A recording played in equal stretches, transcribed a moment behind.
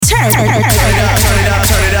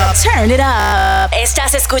Turn it up.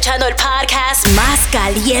 Estás escuchando el podcast más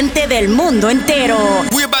caliente del mundo entero.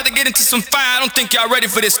 We're about to get into some fire. I don't think y'all ready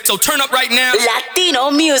for this, so turn up right now.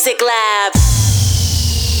 Latino Music Lab.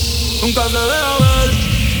 Nunca se deja ver,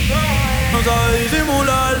 no sabe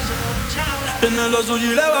disimular. Tiene lo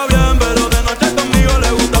suyo y le va bien, pero de noche conmigo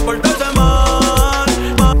le gusta portarse mal.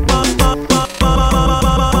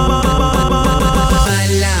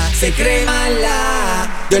 Mala, se cree mala,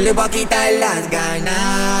 yo le voy a quitar las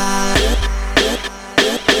ganas.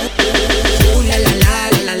 La la la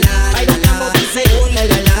la la la la la, dice la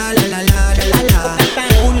la la la la la la la,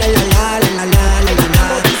 la la la la la la la,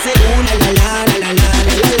 dice la la la la la la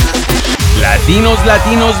la.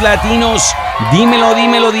 Latinos,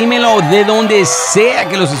 dímelo, de donde sea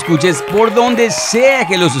que los escuches, por donde sea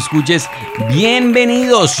que los escuches,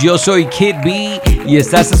 bienvenidos, yo soy Kid B y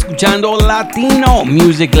estás escuchando Latino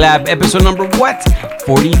Music Lab, episode number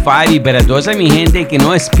 45, y para toda esa mi gente que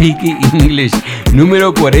no speak English,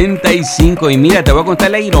 número 45, y mira, te voy a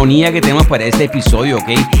contar la ironía que tenemos para este episodio, ¿ok?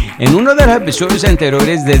 En uno de los episodios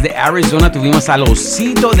anteriores desde Arizona tuvimos al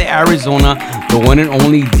osito de Arizona, the one and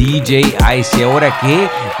only DJ Ice, y ahora que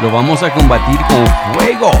lo vamos a combatir con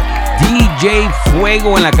fuego. DJ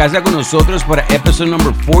Fuego en la casa con nosotros para episode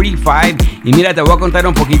number 45. Y mira, te voy a contar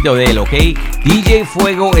un poquito de él, ¿ok? DJ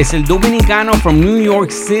Fuego es el dominicano from New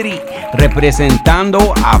York City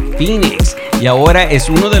representando a Phoenix. Y ahora es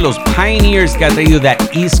uno de los pioneers que ha traído that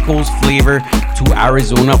East Coast flavor to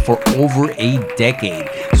Arizona for over a decade.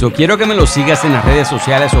 So quiero que me lo sigas en las redes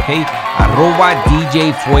sociales, ¿ok?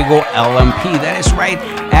 @DJ Fuego LMP. That is right,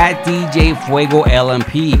 @DJ Fuego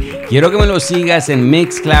LMP. Quiero que me lo sigas en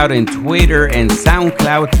Mixcloud, en Twitter, en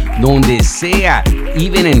SoundCloud, donde sea,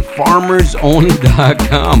 even en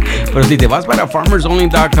farmersonly.com. Pero si te vas para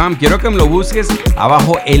farmersonly.com, quiero que me lo busques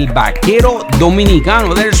abajo, El Vaquero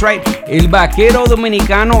Dominicano. That is right, El Vaquero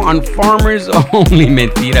Dominicano on Farmers Only.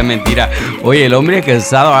 Mentira. Oye, el hombre es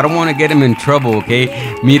casado. I don't want to get him in trouble, ¿ok?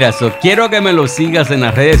 Mira, quiero que me lo sigas en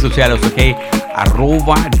las redes sociales, ¿ok?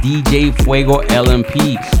 @DJ Fuego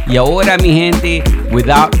LMP. Y ahora, mi gente,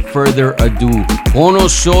 without further ado, con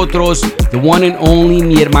nosotros, the one and only,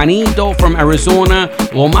 mi hermanito from Arizona,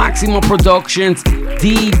 Lo Máximo Productions,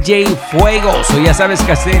 DJ Fuego. So ya sabes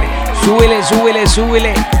qué hacer.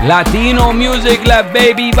 Súbele. Latino Music Lab,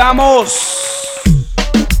 baby, vamos.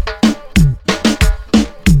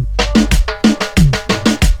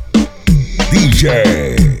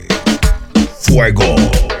 DJ Fuego.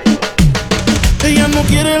 Ella no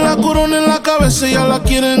quiere la corona en la cabeza, ella la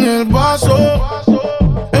quiere en el vaso.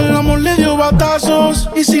 El amor le dio batazos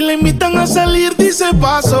y si le invitan a salir dice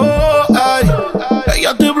paso. Ay,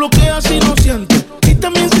 ella te bloquea si no siente y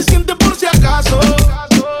también se siente por si acaso.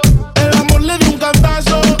 El amor le dio un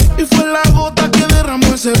cantazo y fue la gota que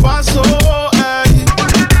derramó ese vaso. Ay,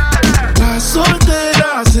 las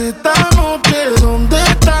solteras esta noche, ¿dónde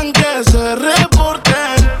están? Que se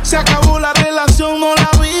reporten. Se acabó la relación, no la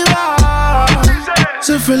vida.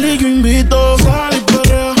 Sé feliz, yo invito. Sal y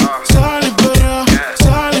perrea, sal y perrea,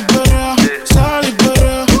 sal y perrea, sal y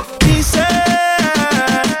perrea. Dice,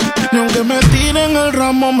 ni aunque me tiren el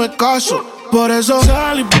ramo me caso. Por eso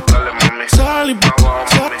sal y perrea, sal y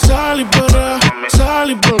perrea,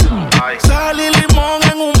 sal y limón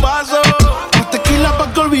en un vaso. Más tequila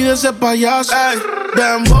pa' que olvide ese payaso. Ey,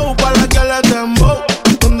 dembow pa' la que le dembow.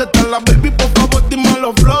 ¿Dónde está la baby? Por favor dime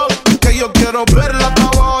los flow. Que yo quiero verla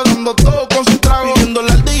abajo dando todo con su trago.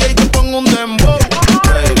 Pidiéndole al DJ que ponga un dembow.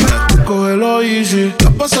 Baby, cógelo easy. Ya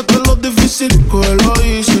pasaste lo difícil, cógelo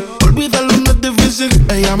easy. Olvídalo, no es difícil.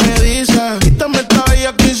 Ella me dice, quítame esta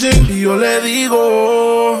bella crisis. Y yo le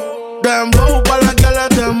digo, dembow pa' la que le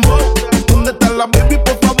dembow. ¿Dónde está la baby?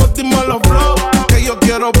 Por favor dime los flow. Que yo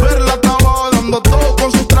quiero verla abajo dando todo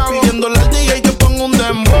con su trago. Pidiéndole al DJ que ponga un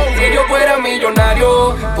dembow. Si yo fuera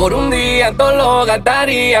millonario, por un día todo lo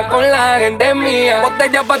gastaría con la gente mía.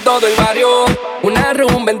 Botella pa' todo el barrio, una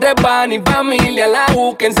rumba entre pan y familia, la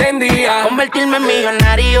que encendía. Convertirme en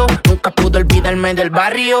millonario, nunca pude olvidarme del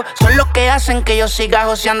barrio. Son los que hacen que yo siga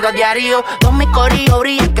joseando a diario. Todos mis corillos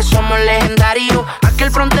brillan que somos legendarios. Aquí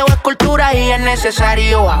el fronteo es cultura y es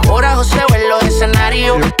necesario. Ahora joseo en los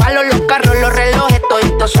escenarios. Los palos, los carros, los relojes,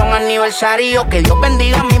 toditos son aniversarios. Que Dios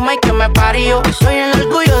bendiga a mi ma y que me parió. Soy el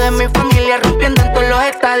orgullo de mi familia rompiendo en todos los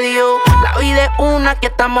estadios. La vida es una que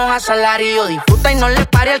estamos a salario. Disfruta y no le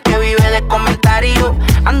pare al que vive de comentarios.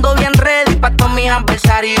 Ando bien ready pa' todos mis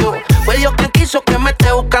adversarios. Fue Dios quien quiso que me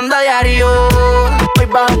esté buscando a diario. Voy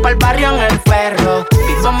bajo pa'l barrio en el ferro.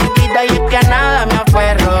 Vivo mi vida y es que a nada me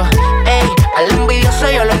aferro. Ey, al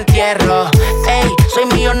envidioso yo lo entierro. Ey, soy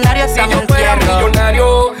mi millonario hasta mi Si yo fuera entierro.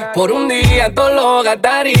 millonario, por un día todo lo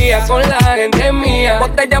gastaría con la gente mía.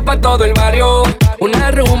 Botella pa' todo el barrio,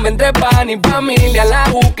 una rumba entre pan y familia, la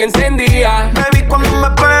que encendía. Baby, cuando me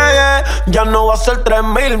pegue, ya no va a ser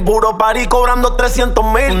 3,000. Puro party cobrando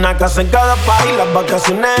 300,000. Una casa en cada país, las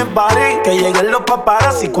vacaciones en París. Que lleguen los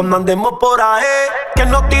paparazzi cuando andemos por ahí. Que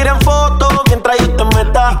nos tiren fotos mientras yo te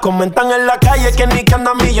meta. Y comentan en la calle que ni que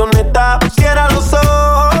anda milloneta. Cierra los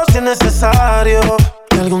ojos si es necesario,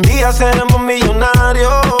 que algún día seremos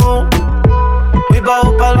millonarios. Voy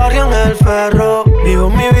bajo pa'l barrio en el ferro. Vivo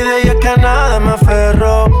mi vida y es que a nada me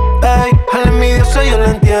aferro. Ey, al envidioso yo lo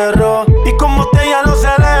entierro. Y como usted ya lo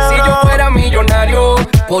celebro. Si yo fuera millonario,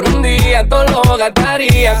 por un día todo lo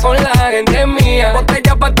gastaría con la gente mía.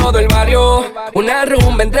 Botella pa' todo el barrio, una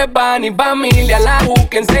rumba entre pan y familia, la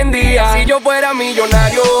que encendía. Si yo fuera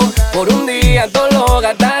millonario, por un día todo lo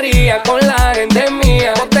gastaría con la gente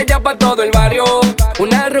mía. Botella pa' todo el barrio,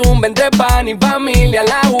 una rumba entre pan y familia,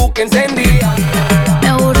 la que encendía. Me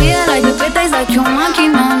aburrí de la jipeta y saqué un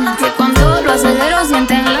maquinón, que cuando lo acelero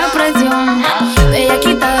sienten la presión.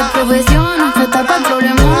 Bellaquita de profesión, feta pa'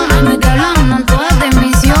 problemón. Me andan todas de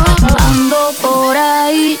misión. Ando por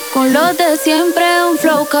ahí con los de siempre, un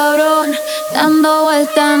flow cabrón. Dando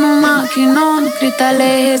vuelta en un maquinón,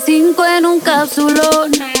 cristales 5 en un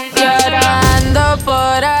capsulón. Y ahora ando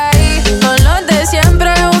por ahí con los de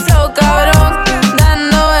siempre, un flow cabrón.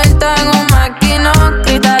 Dando vuelta en un maquinón,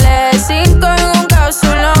 cristales 5 en un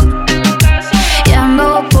capsulón. Y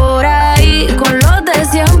ando por ahí con los de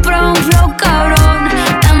siempre, un flow cabrón.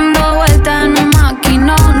 Dando vuelta en un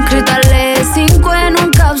maquinón, cristales 5 en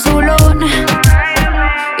un capsulón.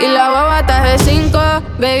 Y la baba está de 5,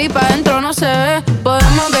 baby, pa' dentro no se ve.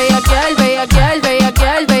 Podemos bellaquear, bellaquear,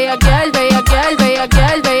 bellaquear, bellaquear, bellaquear,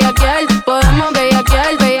 bellaquear, bellaquear. Podemos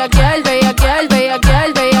bellaquear, bellaquear, bellaquear,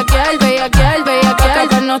 bellaquear, bellaquear, bellaquear, bellaquear.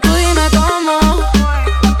 Escaparnos tú dime cómo,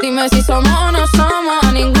 dime si somos o no somos.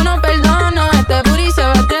 A ninguno perdono, este booty se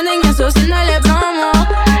va a tener y eso sin darle promo.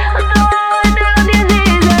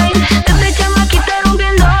 Desde chamaquita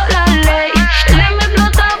rompiendo la ley. Él me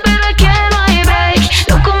explota, pero es que no hay break.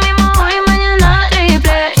 Lo comimos hoy, mañana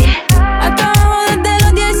replay. Hasta abajo desde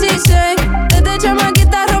los 16, desde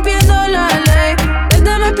chamaquita rompiendo la ley.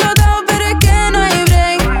 Desde me explotado, pero es que no hay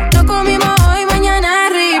break. Lo comimos hoy, mañana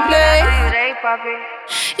replay.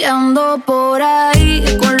 Y ando por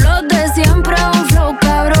ahí con los de siempre, un flow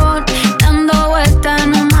cabrón. Dando vuelta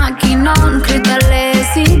en un maquinón, cristales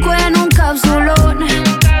 5 en un capsulón.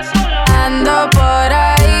 Ando por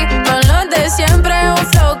ahí con los de siempre, un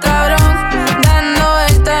flow cabrón. Dando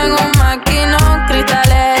vuelta en un maquinón,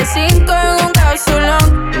 cristales 5 en un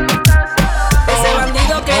capsulón. Ese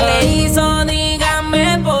bandido que le hizo,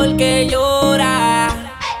 dígame por qué llora.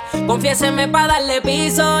 Confiéseme pa' darle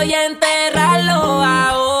piso y enterrarlo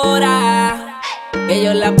ahora. Que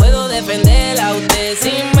yo la puedo defender a usted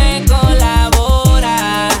si me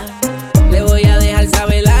colabora. Le voy a dejar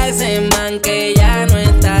saber a ese man que ya no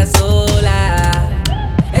está sola.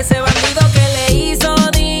 Ese bandido que le hizo,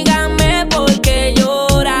 dígame por qué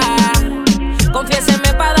llora.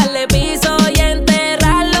 Confiéseme pa' darle piso y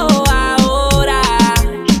enterrarlo ahora.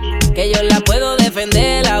 Que yo la puedo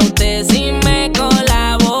defender a usted si me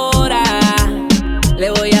colabora. Le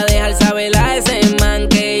voy a dejar saber a ese man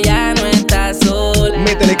que ya no está sola.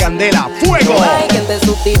 Métele candela, fuego. No hay quien te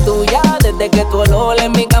sustituya desde que tu olor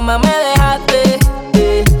en mi cama me dejaste.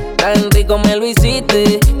 Tan rico me lo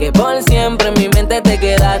hiciste que por siempre en mi mente te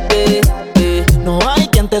quedaste. No hay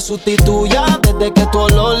quien te sustituya desde que tu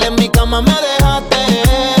olor en mi cama me dejaste.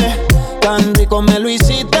 Tan rico me lo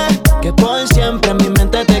hiciste que por siempre en mi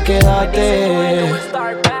mente te quedaste.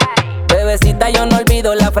 Bebecita, yo no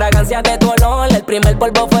olvido la fragancia de tu olor. El primer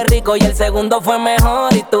polvo fue rico y el segundo fue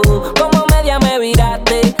mejor. Y tú, como media me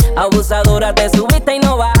viraste. Abusadora, te subiste y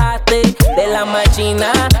no bajaste. De la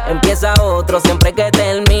machina empieza otro siempre que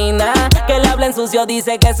termina. Que le hablen sucio,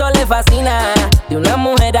 dice que eso le fascina. De una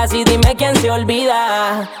mujer así, dime quién se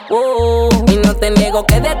olvida. Y no te niego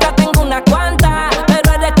que detrás tengo unas cuantas,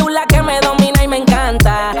 pero eres tú la que me domina y me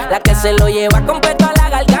encanta. La que se lo lleva completo a la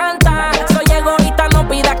garganta. Soy egoísta, no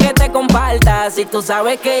pidas que te comparta. Si tú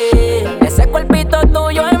sabes que ese cuerpito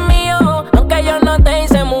tuyo es mío, aunque yo no te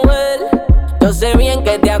hice mujer. Yo sé bien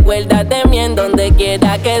que te acuerdas de mí en donde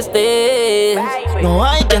quiera que estés. No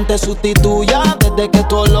hay quien te sustituya desde que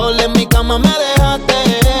tu olor en mi cama me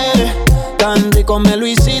dejaste. Tan rico me lo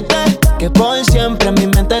hiciste que por siempre en mi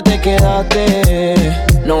mente te quedaste.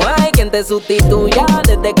 No hay quien te sustituya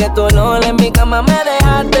desde que tu olor en mi cama me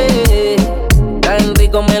dejaste. Tan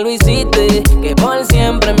rico me lo hiciste que por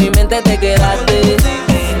siempre en mi mente te quedaste.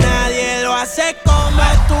 Nadie lo hace como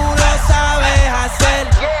tú lo sabes hacer.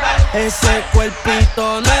 Ese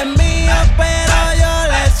cuerpito no es mío, pero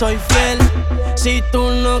yo le soy fiel. Si tú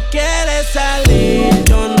no quieres salir,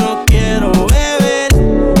 yo no quiero beber.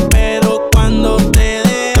 Pero cuando te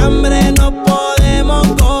dé hambre no podemos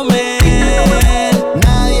comer.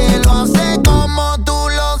 Nadie lo hace como tú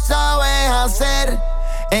lo sabes hacer.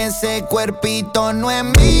 Ese cuerpito no es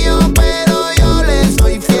mío, pero yo le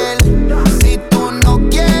soy fiel. Si tú no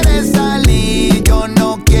quieres salir, yo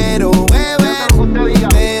no quiero beber.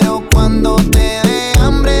 Pero cuando te dé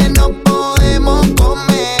hambre no podemos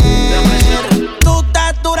comer. Tú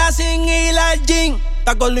estás dura sin ir al gym.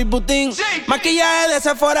 Estás con Louis Vuitton, sí. Maquillaje de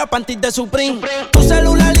Sephora, panties de Supreme. Tu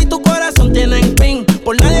celular y tu corazón tienen pin.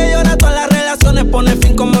 Por nadie llora, todas las relaciones pone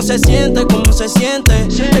fin. ¿Cómo se siente? ¿Cómo se siente?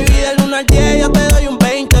 Sí. Baby, del 1 al 10 yo te doy un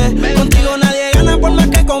 20. Contigo nadie gana por más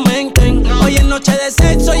que comenten. Hoy es noche de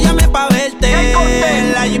sexo y llame pa' verte.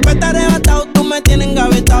 En la jipeta arrebatado, tú me tienes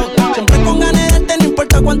engavetado. Siempre con ganas de darte, no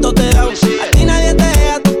importa cuánto te da. A ti nadie te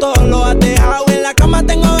deja, tú todo lo has dejado. En la cama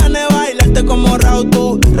tengo ganas de bailarte como Raúl.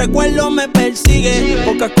 Tu recuerdo me persigue,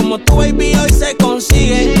 porque como tu baby hoy se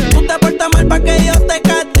consigue. Tú te portas mal pa' que yo te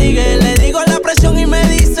castigue. Le digo la presión y me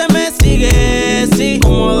dice me sigue. Sí,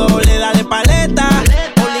 como doble, dale paleta.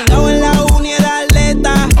 Obligado en la uni era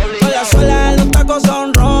atleta. Con la suela de los tacos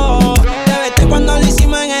son rojos. Te vete cuando lo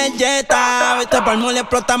hicimos en el Jetta. Vete pa'l mole,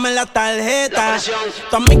 explótame la tarjeta.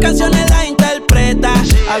 Todas mis canciones las interpreta.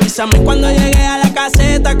 Avísame cuando llegue a la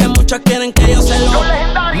caseta, que muchos quieren que yo se lo.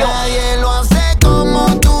 Nadie lo hace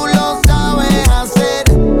como tú lo sabes hacer.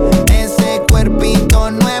 Ese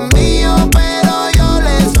cuerpito no es mío, pero yo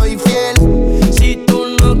le soy fiel. Si tú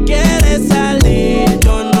no quieres salir,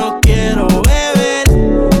 yo no quiero beber.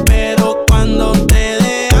 Pero cuando te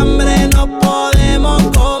dé hambre no podemos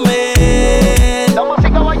comer. Damas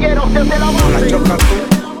y caballeros, desde la base. O la choca tú,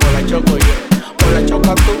 o la choco yo. O la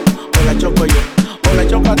choca tú, o la choco yo. O la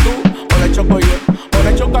choca tú, o la choco yo. O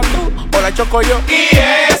la choca tú, o la choco yo. Y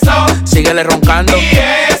eso, síguele roncando. y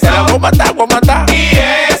eso, te la voy a matar, voy a matar. y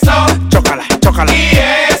eso, Chócala, chócala. y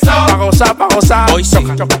eso. Pa' gozar, pa' gozar. Hoy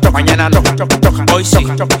soca, mañana no. Hoy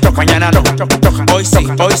soca, mañana no. Hoy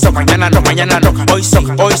soca, mañana no, mañana no. Hoy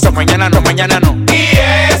soca, mañana no, mañana no. Y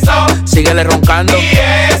eso, síguele roncando. y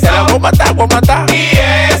eso, te la voy a matar, voy a matar. y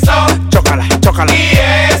eso, Chócala, chócala. y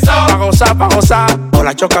eso. Pa' gozar, pa' gozar. O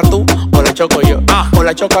la choca tú, o la choco yo. O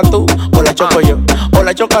la choca tú, o la choco yo. O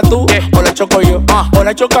la choca tú, o la choco yo. O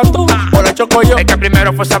la choca tú, o la choco yo. Es que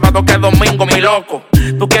primero fue sábado que domingo, mi loco.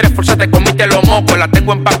 Tú quieres forzarte, comiste los mocos. La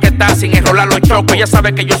tengo empaquetada sin enrolar los chocos. Ya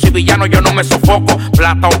sabes que yo soy villano, yo no me sofoco.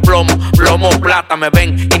 Plata o plomo, plomo o plata. Me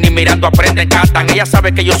ven y ni mirando aprenden, catan. Ella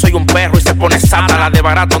sabe que yo soy un perro y se pone sata. La de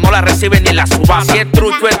barato no la recibe ni la subasta. Si es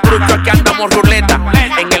trucho, es que andamos ruleta.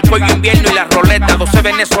 En el cuello invierno y la roleta. 12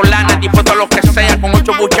 venezolanas, dispuesto a lo que sea. Con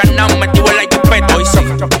 8 buchanas, metido en la jipeta. Hoy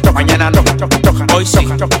soca, mañana no. Hoy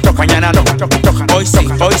soca, mañana no. Hoy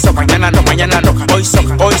soca, mañana no, mañana no. Hoy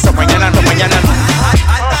soca, mañana no, mañana no.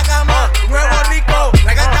 Alta gama, nuevo rico,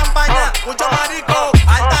 traigan champaña, mucho marico.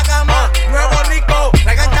 Alta gama, nuevo rico,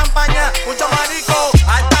 traigan champaña, mucho marico.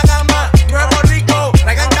 Alta gama, nuevo rico,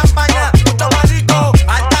 traigan champaña, mucho marico.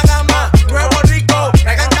 Alta gama, nuevo rico,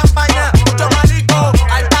 traigan champaña, mucho marico.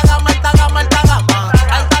 Alta gama, alta gama, alta gama.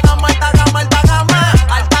 Alta gama, alta gama, alta gama.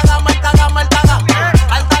 Alta gama, alta gama, alta gama.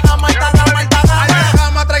 Alta gama, alta gama, alta gama. Alta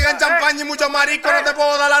gama, traigan champaña y mucho marico. No te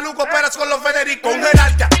puedo dar la luz, operas con los Federico. Un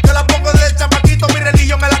jerarca, yo la pongo del chamaquito. Mi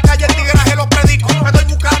religión en la calle, el tigreaje lo predico. Me estoy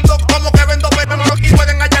buscando como que vendo pepe. Y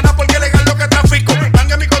pueden allanar porque es legal lo que trafico.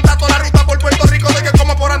 Mangue mi contacto, la ruta por Puerto Rico. De que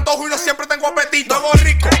como por antojo y no siempre tengo apetito. Nuevo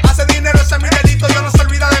rico, hace dinero, ese es mi delito. Yo no se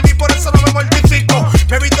olvida de mí, por eso no me mortifico.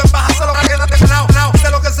 Me he visto en baja, solo que quédate now. Sé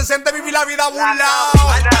lo que se siente vivir la vida burlao.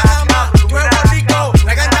 Alta gama, nuevo rico,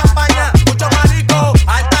 traigan champaña, mucho marico.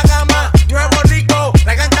 Alta gama, nuevo rico,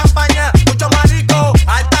 traigan champaña, mucho marico.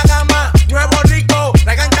 Alta gama, nuevo rico,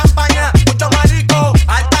 traigan champaña, mucho marico.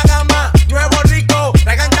 Alta gama,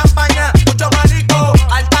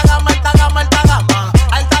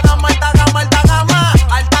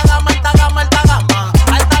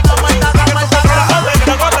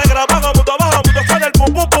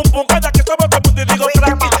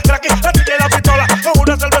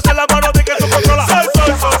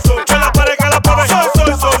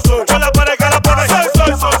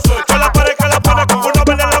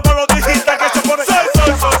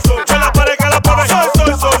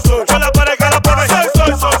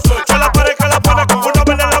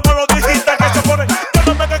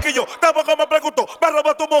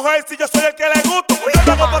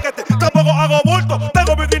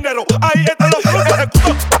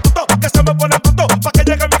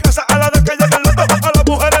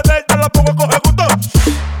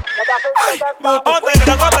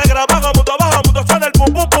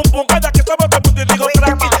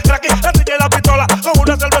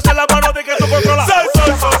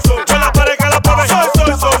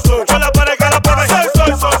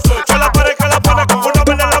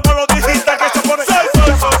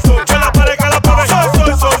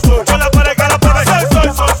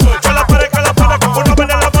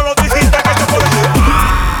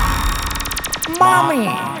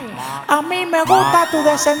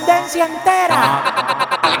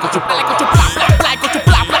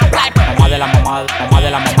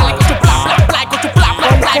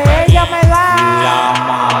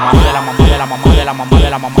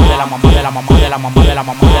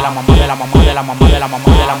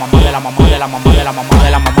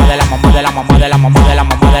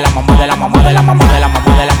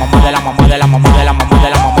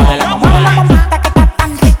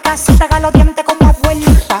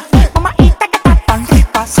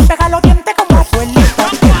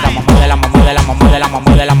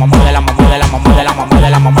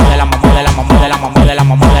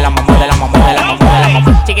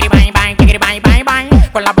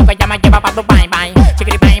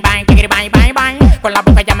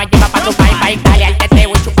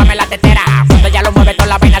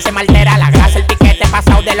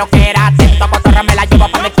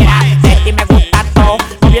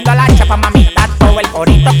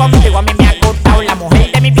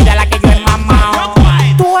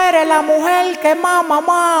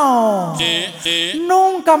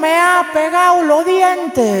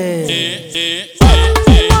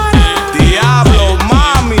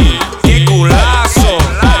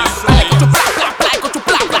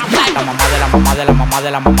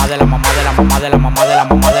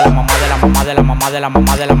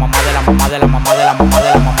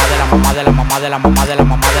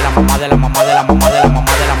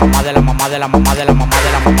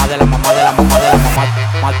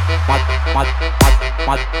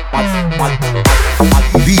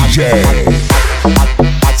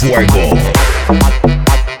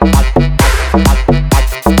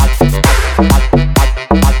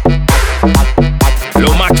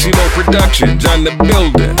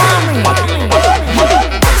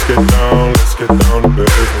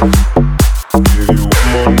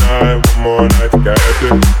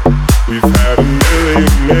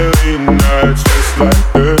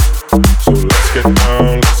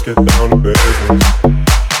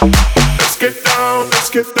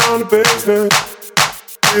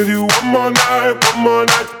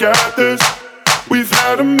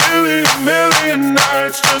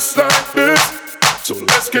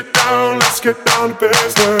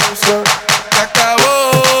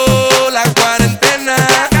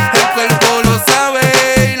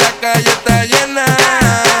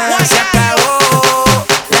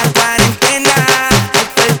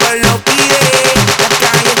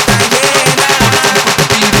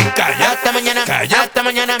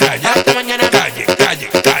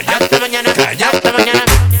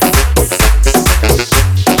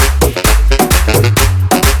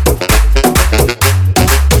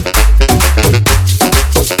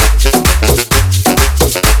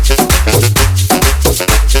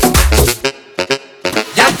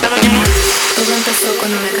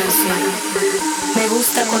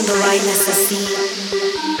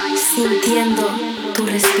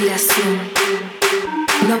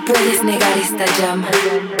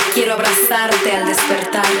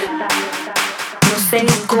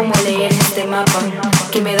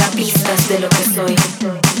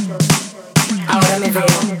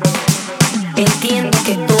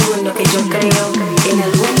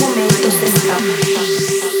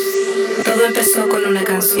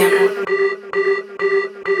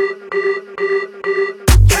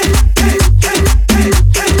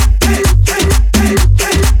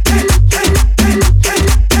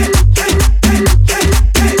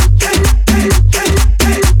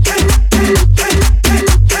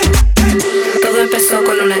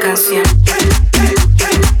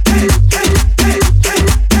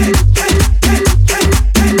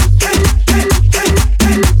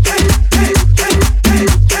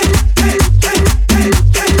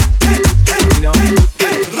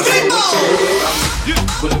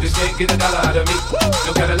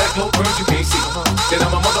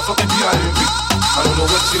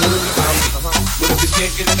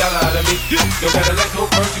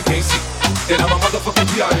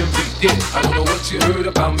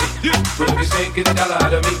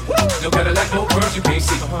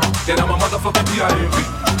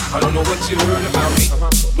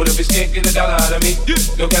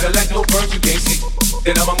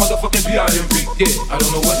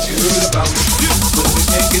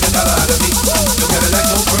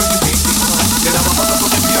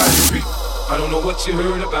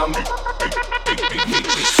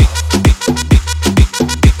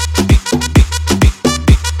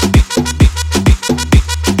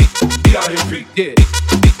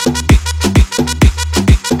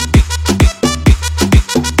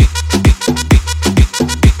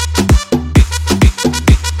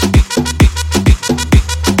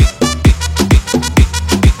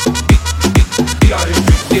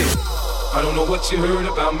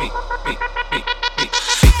 about me.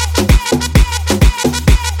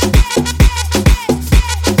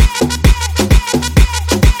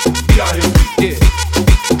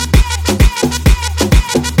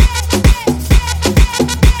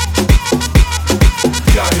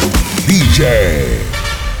 DJ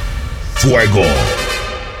Fuego.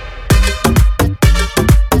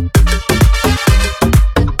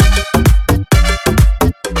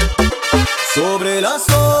 Sobre las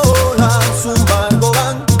olas un barco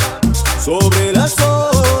van, sobre las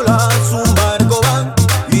olas un barco van,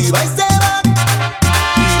 y va y se va, y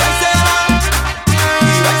va y se va, y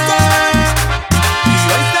va y se va, y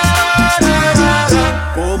va y se va.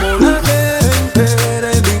 Como la gente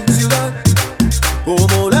de mi ciudad,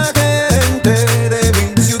 como la gente de mi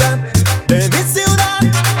ciudad, de mi ciudad, de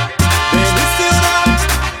mi ciudad,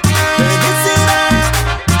 de mi ciudad,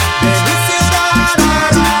 de mi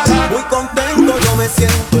ciudad. Muy contento yo me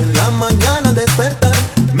siento en la mañana al despertar,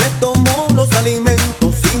 me tomo los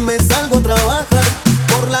alimentos y me salgo a trabajar.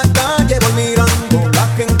 Por la calle voy mirando la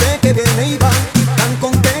gente que viene y va, tan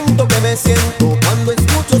contento que me siento cuando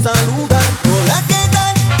escucho saludar. Hola, ¿qué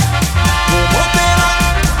tal? ¿Cómo te va?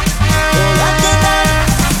 Hola, ¿qué tal?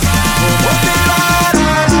 ¿Cómo te va?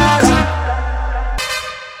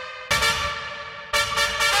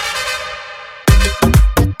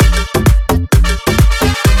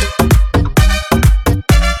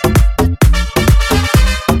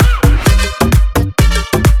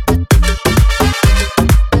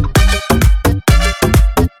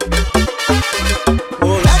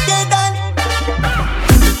 Hola, ¿qué tal?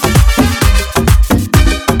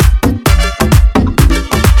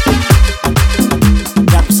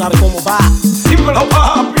 Ya tú sabes cómo va. Dímelo,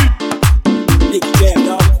 papi. Big Jam,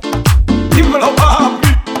 yo. Dímelo, papi.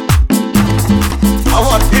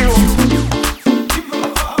 Vamos activo. Dímelo,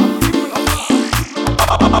 papi.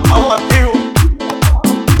 Vamos activo.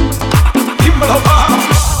 Dímelo,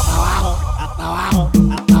 papi.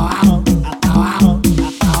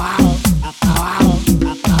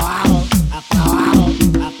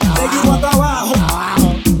 Seguimos acá abajo.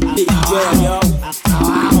 Big Jam, yo.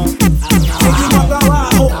 Seguimos acá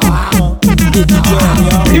abajo. Big Jam,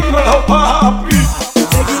 yo. Dímelo, papi.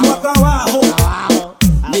 Seguimos acá abajo.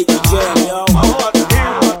 Big Jam, yo.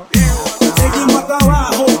 Seguimos acá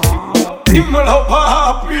abajo. Dímelo,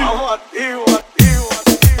 papi.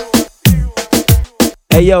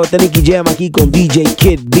 Hey yo, este Nicky Jam aquí con DJ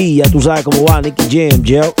Kid B. Ya tú sabes cómo va Nicky Jam,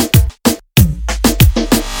 yo.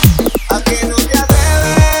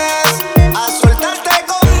 A soltarte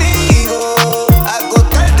conmigo, a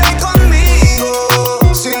acostarte conmigo,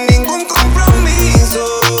 sin ningún compromiso.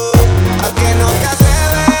 A que no te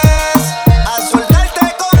atreves a soltarte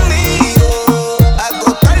conmigo, a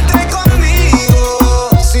acostarte conmigo,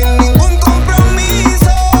 sin ningún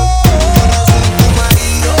compromiso. No soy tu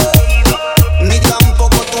marido, ni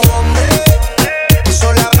tampoco tu hombre,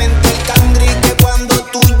 solamente el cangri que cuando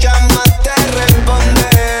tú llamas te responde.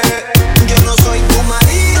 Yo no soy tu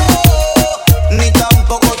marido, ni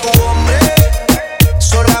tampoco tu hombre,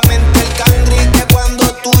 solamente el cangri que cuando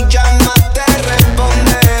tú llamas te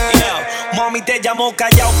responde. Mami te llamo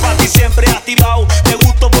callao, pa' ti siempre activado. Te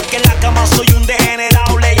gusto porque en la cama soy un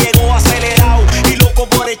degenerado. Le llego acelerado y loco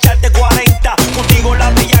por echarte 40. Contigo la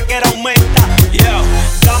bellaquera aumenta. Yeah.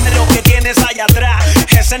 Dame lo que tienes allá atrás.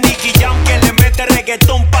 Ese Nicky Jam que le mete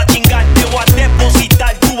reggaetón pa' chingar. Te voy a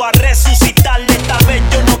depositar, tú vas a resucitar. Esta vez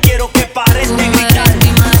yo no quiero que pares de gritar.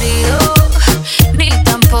 Mi marido, ni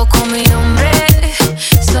tampoco mi hombre,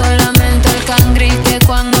 solamente el cangri que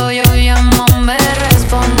cuando yo llamo me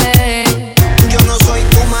responde. Yo no soy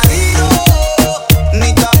tu marido,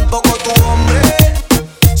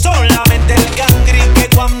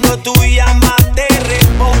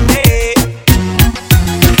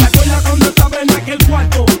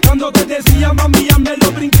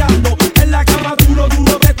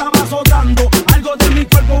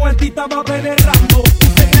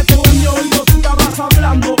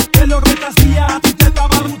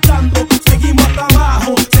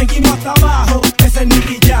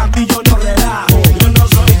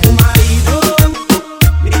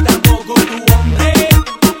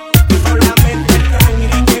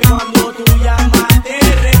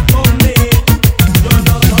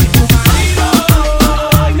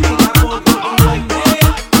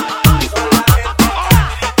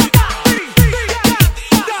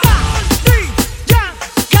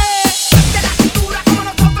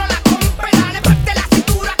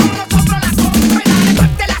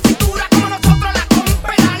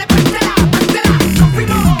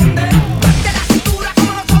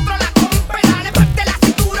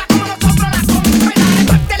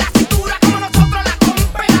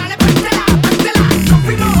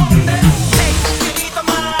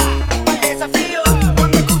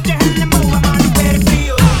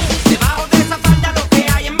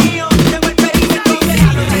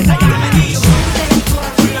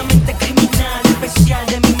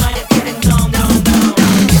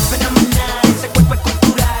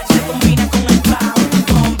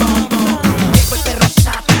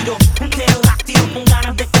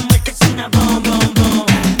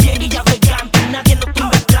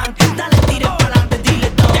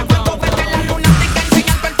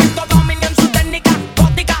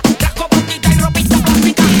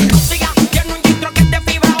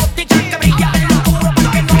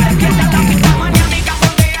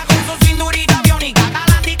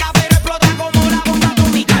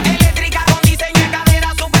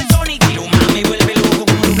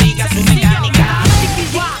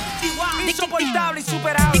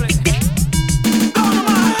 insuperable, insuperable.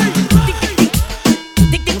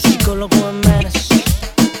 Un psicólogo en menos.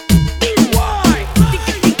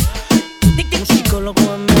 Un psicólogo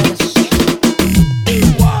en menos.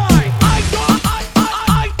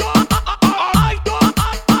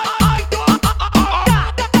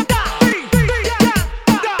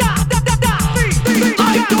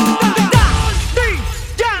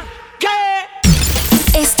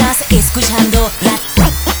 Estás escuchando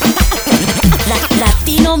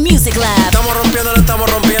Latino Music Lab. Estamos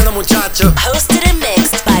rompiendo, muchachos. Hosted and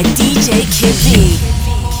mixed by DJ Kid B.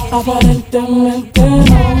 Aparentemente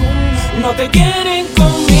no te quieren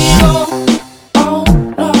conmigo. Oh,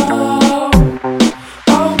 no.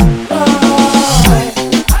 Oh, no.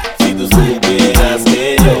 Si tú supieras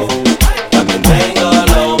que yo también tengo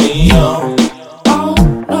lo mío. Oh,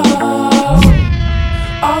 no.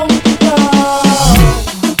 Oh, no.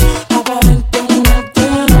 Aparentemente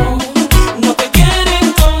no te quieren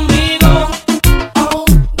conmigo. Oh,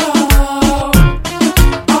 no.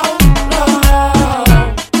 Oh, no.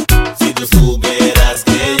 Si tú supieras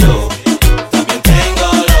que yo también tengo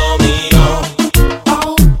lo mío.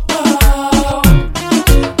 Oh, no.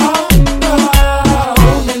 Oh,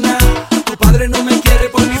 no. Nena, tu padre no me quiere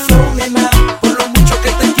por mi flow, nena. Por lo mucho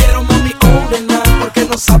que te quiero, mami, oh, nena. Porque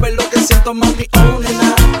no sabes lo que siento, mami, oh,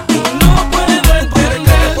 nena. Y no puedo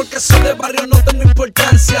entender porque soy de barrio, no tengo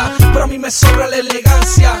importancia. Pero a mí me sobra la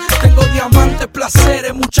elegancia. Tengo diamantes,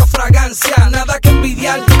 placeres, mucha fragancia. Nada que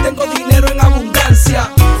envidiar, tengo dinero en abundancia.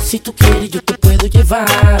 Si tú quieres yo te puedo llevar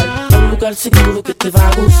a un lugar seguro que te va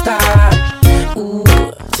a gustar.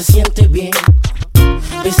 Se siente bien,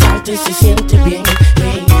 besarte se siente bien.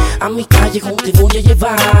 Hey, a mi callejón te voy a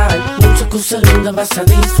llevar. Muchas cosas lindas vas a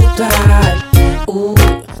disfrutar.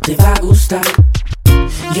 Te va a gustar.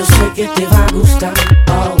 Yo sé que te va a gustar.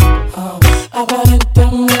 Oh, oh.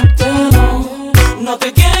 Aparentemente no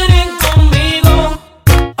te quieren conmigo.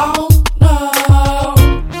 Oh, no.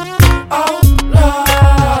 Oh, no.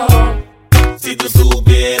 Si tú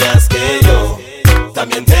supieras que yo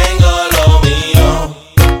también tengo lo mío.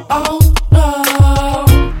 Oh, no.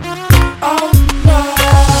 Oh, no.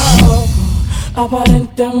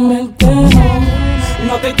 Aparentemente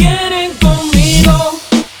no te quieren conmigo.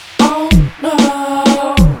 Oh, no.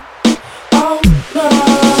 Oh, no.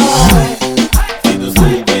 Si tú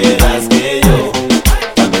supieras que yo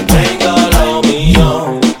también tengo lo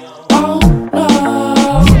mío. Oh, no.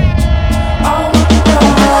 Oh, no.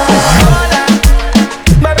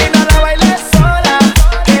 Baby, no la bailes sola,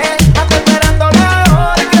 ando esperando la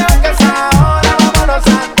hora y creo que es ahora. Vámonos a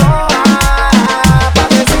toa pa'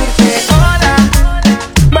 decirte hola.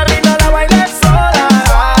 Baby, no la bailes sola,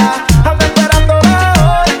 ando esperando la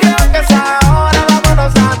hora y creo que es ahora.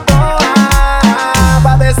 Vámonos a toa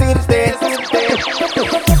pa' decirte.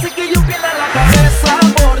 Así que yo pierdo la cabeza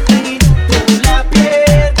por ti, tú la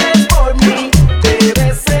pierdes por mí. Te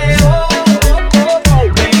deseo,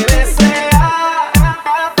 me deseas.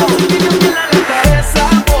 Así que yo pierdo la cabeza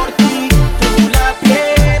por ti, tú la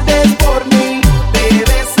pierdes por mí. Te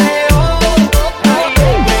deseo,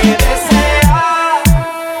 me deseas.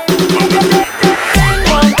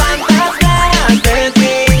 Tengo tantas ganas de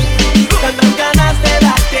ti, tantas ganas de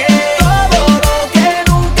darte todo lo que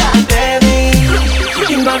nunca te di.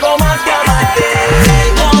 Y no hago más que amarte.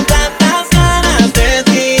 Tengo tantas ganas de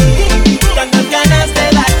ti, tantas ganas de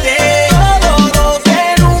darte todo lo que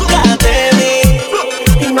nunca te di.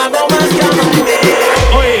 Y no hago más que amarte.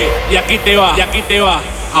 Oye, y aquí te va.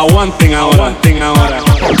 Aguanten ahora.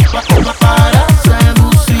 Para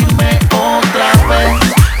seducirme otra vez,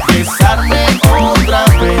 besarme otra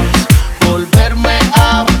vez, volverme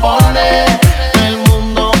a poner el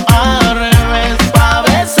mundo al revés, pa'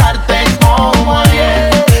 besarte como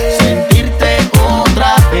ayer, sentirte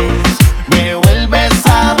otra vez, me vuelves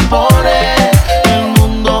a poner el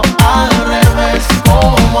mundo al revés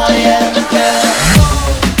como ayer.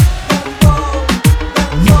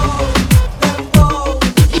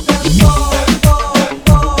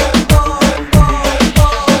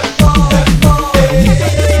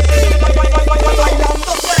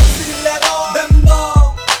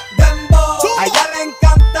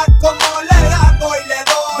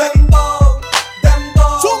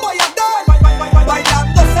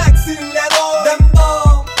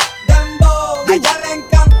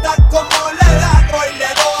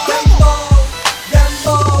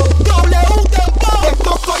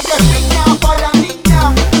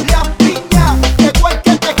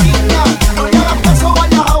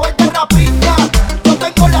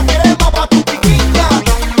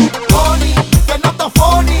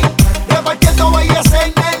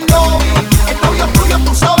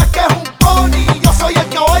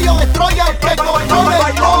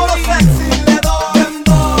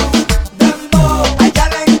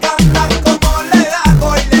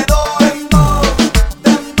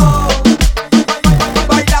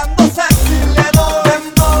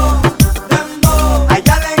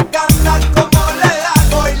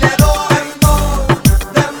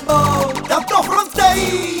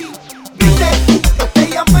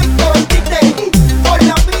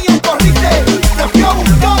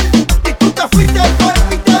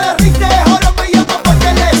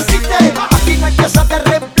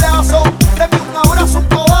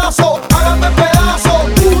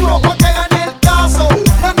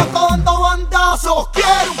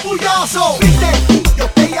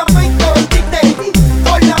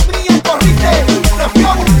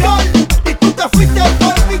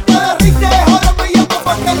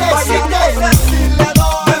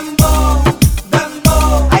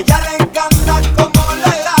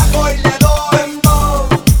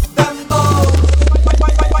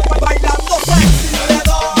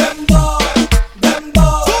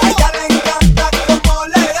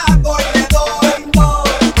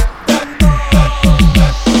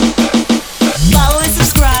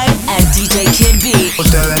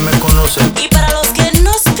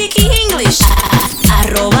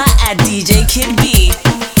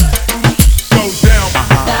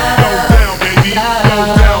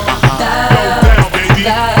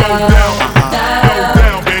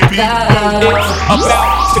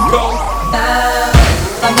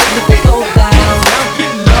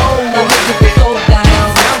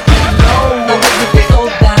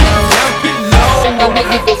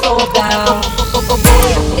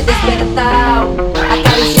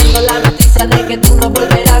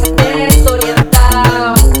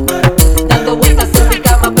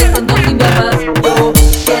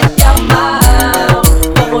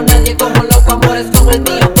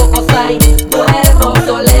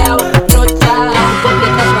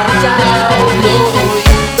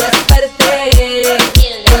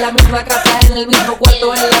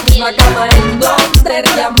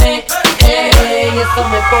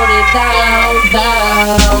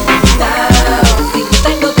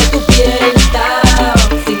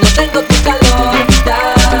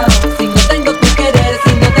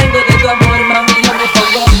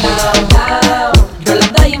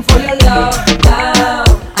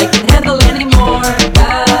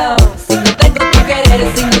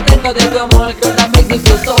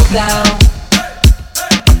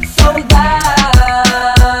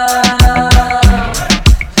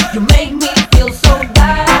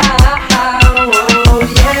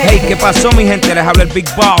 Les habla el Big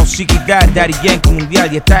Boss, Ziggy Dad, Daddy Yankee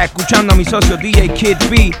Mundial. Y estás escuchando a mi socio DJ Kid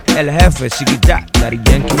B, el jefe, Ziggy Dad, Daddy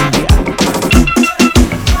Yankee Mundial.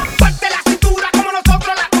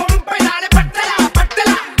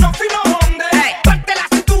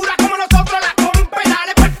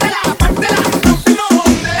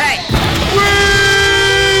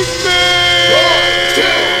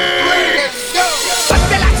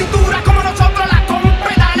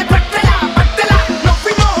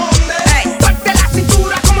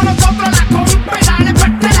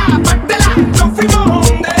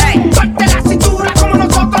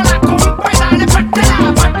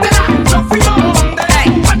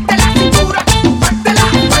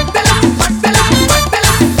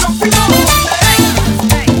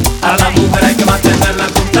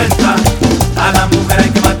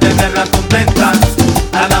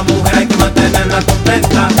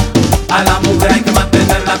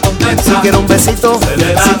 Si quiere un besito,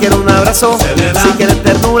 si quiere un abrazo, si quiere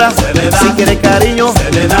ternura, si quiere cariño,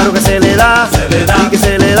 claro que se le da, y que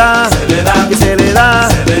se le da, y que se le da,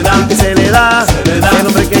 y que se le da. El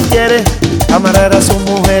hombre que quiere amarrar a su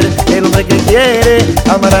mujer, el hombre que quiere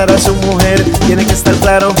amarrar a su mujer, tiene que estar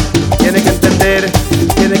claro, tiene que entender,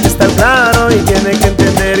 tiene que estar claro y tiene que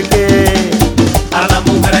entender que a la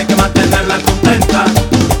mujer hay que mantenerla contenta,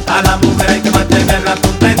 a la mujer hay que mantenerla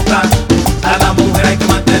contenta, a la mujer hay que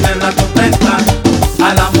mantenerla contenta,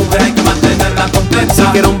 a la mujer hay que mantenerla contenta. Si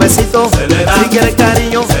quiere un besito, si quiere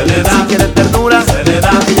cariño, si quiere ternura,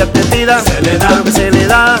 lo que ella te pida, claro que se le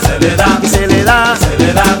da, que se le da,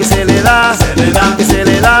 que se le da, que se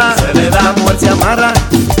le da. La mujer se amarra,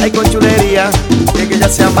 hay con chulería, que ella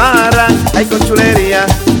se amarra, hay con chulería,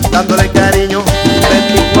 dándole cariño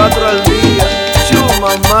 24 al día. Chu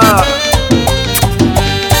mamá,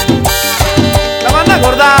 la banda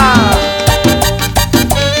gorda.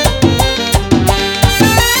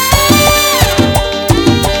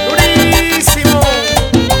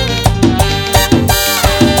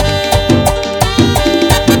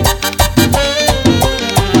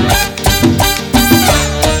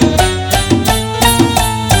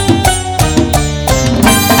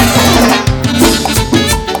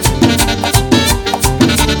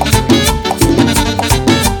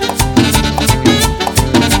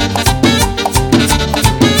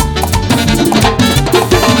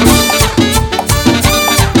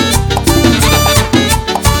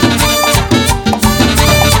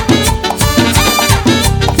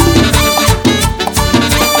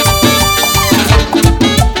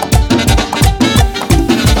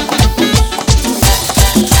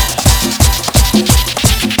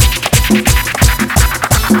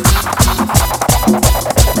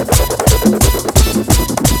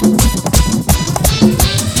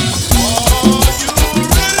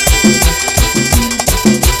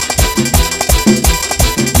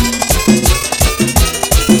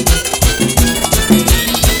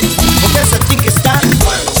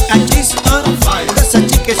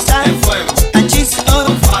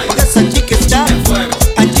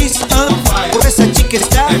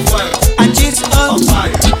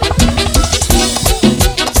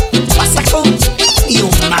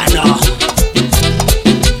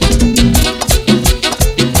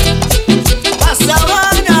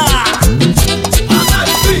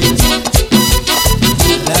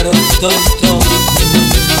 tonto.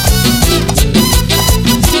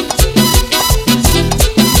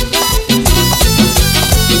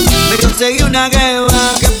 Me conseguí una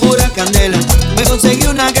gueva que es pura candela. Me conseguí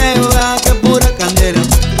una gueva que es pura candela.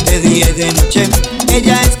 De día y de noche,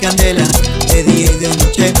 ella es candela. De día y de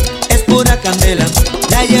noche, es pura candela.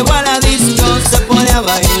 La llevo a la disco, se pone a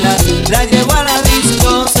bailar. La llevo a la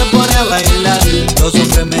disco, se pone a bailar. Los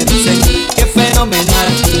hombres me dicen que fenomenal.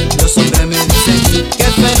 Los hombres me dicen que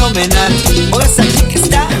fenomenal. Porque esa chica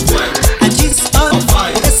está and she's on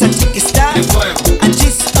fire. Porque esa chica está and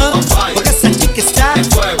she's on fire. Porque esa chica está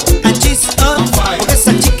and she's on fire. Porque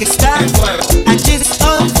esa chica está and she's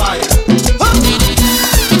on fire.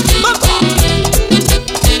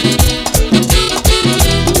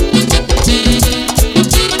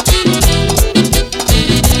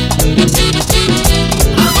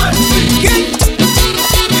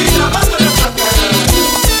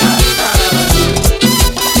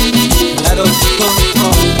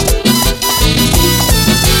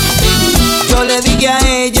 Yo le dije a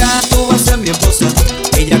ella, tú vas a ser mi esposa.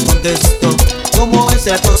 Ella contestó, ¿cómo es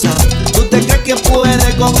la cosa? ¿Tú te crees que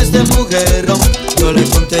puede con este mujerón? Yo le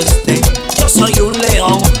contesté, yo soy un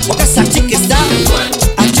león. Porque esa chica está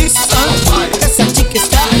and she's on fire. Porque esa chica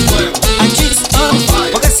está and she's on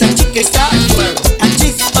fire. Porque esa chica está and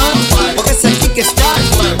she's on fire. Porque esa chica está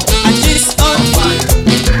and she's on fire.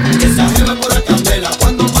 Esa jeva por la candela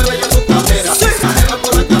cuando mueve ella su cadera. Esa jeva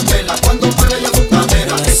por la candela cuando mueve ella su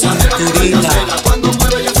cadera. Esa jeva por la candela cuando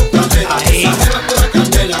mueve ella su cadera. Esa jeva por la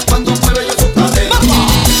candela cuando mueve ella su cadera.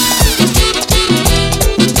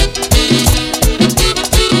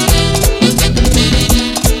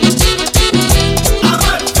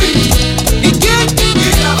 ¿Y quién?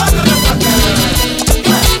 Y la banda de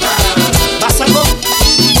pasa con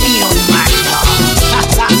mi hermano.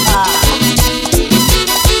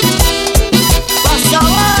 Pasa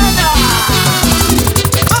buena.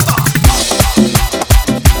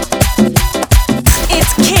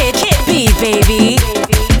 It's Kid B, baby.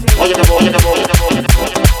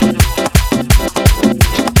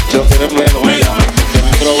 Yo quiero verlo, mira, que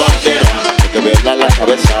me probatera, hay que verla la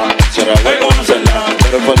cabeza, cerrarla y conocerla,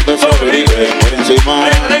 pero el fuerte sobrevive por encima,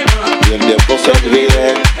 y el tiempo se divide,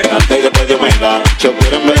 antes y después de Omega. Yo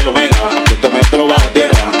quiero verlo, mira, que te me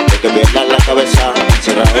probatera, hay que verla la cabeza,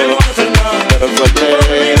 cerrarla y conocerla, pero el fuerte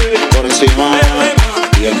por encima,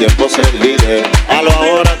 y el tiempo se divide. A lo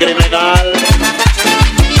ahora criminal.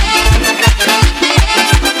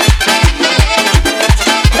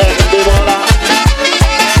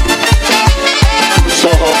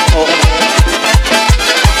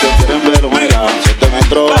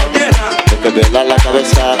 Porque pierda la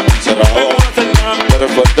cabeza cerrado, pero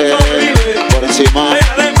el fuerte por encima,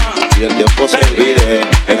 y el tiempo se divide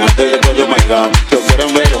en antes y después de Omega. Yo quiero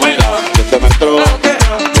ver Omega, yo te metro,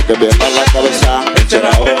 porque pierda la cabeza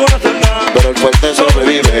cerrado, pero el fuerte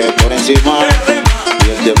sobrevive por encima, y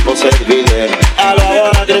el tiempo se divide. A la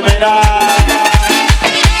hora criminal.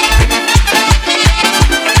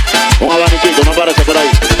 Un abaniquito, no parece por ahí.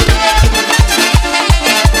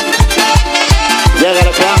 Llega el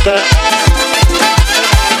plante.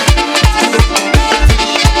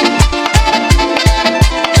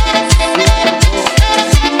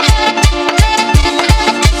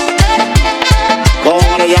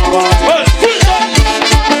 ¿Cómo le llaman?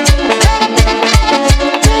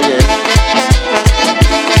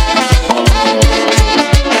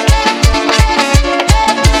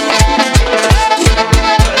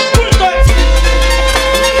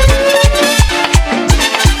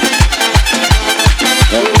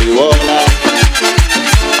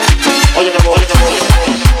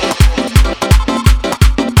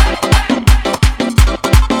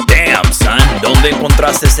 Damn, son, ¿dónde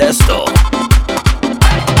encontraste esto?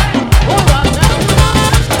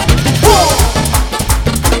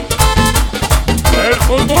 El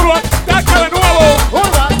futuro ataca de nuevo.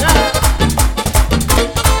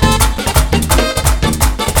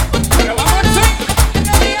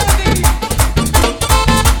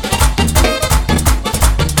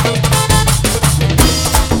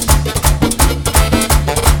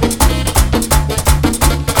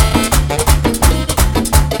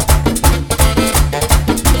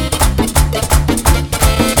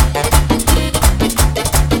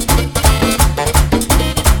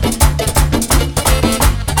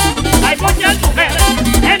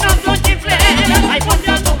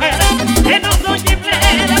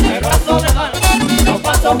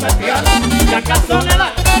 Ya acaso le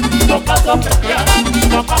da, no pasó peleada,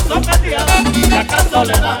 no pasó peleada, ya acaso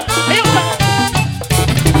le da.